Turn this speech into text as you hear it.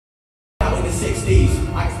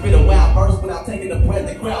60s. I can spit a wild verse without taking the breath.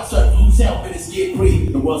 The crowd surf who's helping us get free.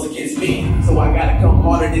 The world's against me, so I gotta come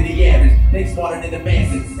harder than the average. Think smarter than the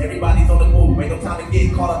masses. Everybody's on the move, ain't no time to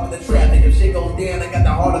get caught up in the traffic. If shit goes down, I got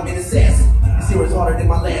the heart of an assassin. This here is harder than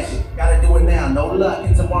my lashes. Gotta do it now, no luck,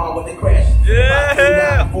 and tomorrow when it crashes. Yeah. If I do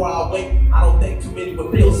now before I wait, I don't think too many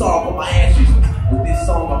would feel sorry for my ashes. With this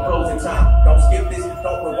song, I'm frozen time. Don't skip this,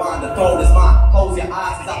 don't rewind. The throne is mine. Close your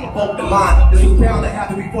eyes as I provoke the line. This was bound to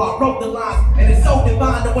happen before I wrote the lines. And it's so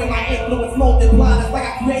divine the way my influence multiplied. It's like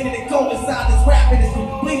I created a code inside this rap industry.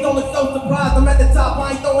 Please don't look so surprised. I'm at the top.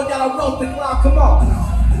 I ain't throwing down a rope to climb. Come on.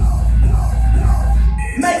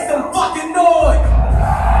 Make some fucking noise.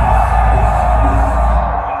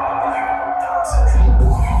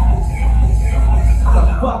 How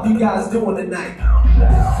the fuck you guys doing tonight?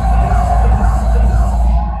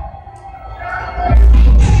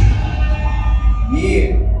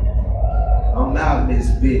 Yeah, I'm out in this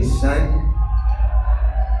bitch, son.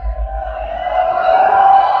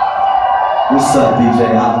 What's up,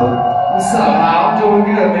 DJ Hopper? What's up, I'm doing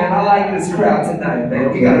good, man. I like this crowd tonight,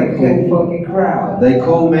 man. We got a cool fucking crowd. They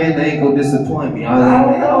cool, man. They ain't gonna disappoint me. I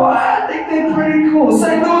don't know. I think they're pretty cool.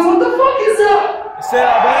 St. Louis, what the fuck is up? They say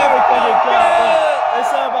about every fucking crowd. They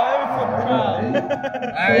say about every fucking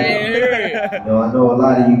crowd. I ain't hear it. I know a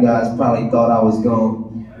lot of you guys probably thought I was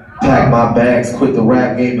gonna pack my bags, quit the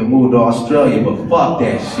rap game, and move to Australia, but fuck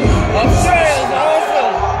that shit. Australia's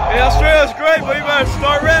awesome. Hey, Australia's great, but you better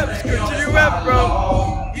start rapping. Continue rapping,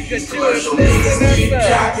 bro. You can do it. Listen.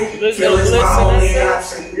 Yeah, listen to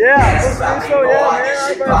show, yeah, man.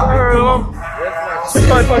 Everybody heard of them. It's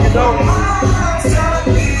my fucking dope.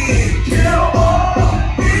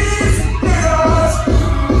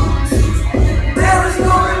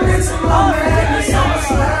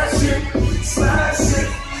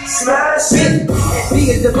 Smash it. Me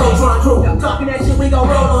is the Voltron crew. Talking that shit, we gon'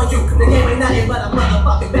 roll on you. The game ain't nothing but a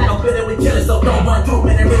motherfucking battlefield with killers, so don't run through.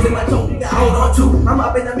 Man, there isn't much hope you got hold on to. I'm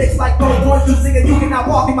up in the mix like Gold Boys. You singing, you cannot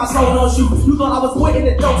walk in my soul on shoes. You thought I was quitting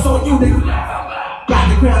the jokes on you, nigga.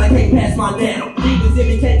 Got the crown, I can't pass my down. Demons in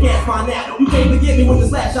me can't catch my now. You can't forgive me when the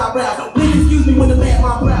slash I brow. Please excuse me when the man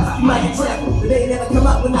my brow. You might get trampled, but they never come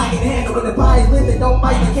up when I get handled. When the pie is lit, don't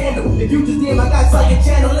bite the candle. If you just dim, I got sucking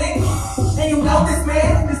channeling. And you know this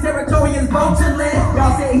man, this territory is vulture land.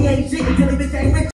 Y'all say he ain't shit until he became rich.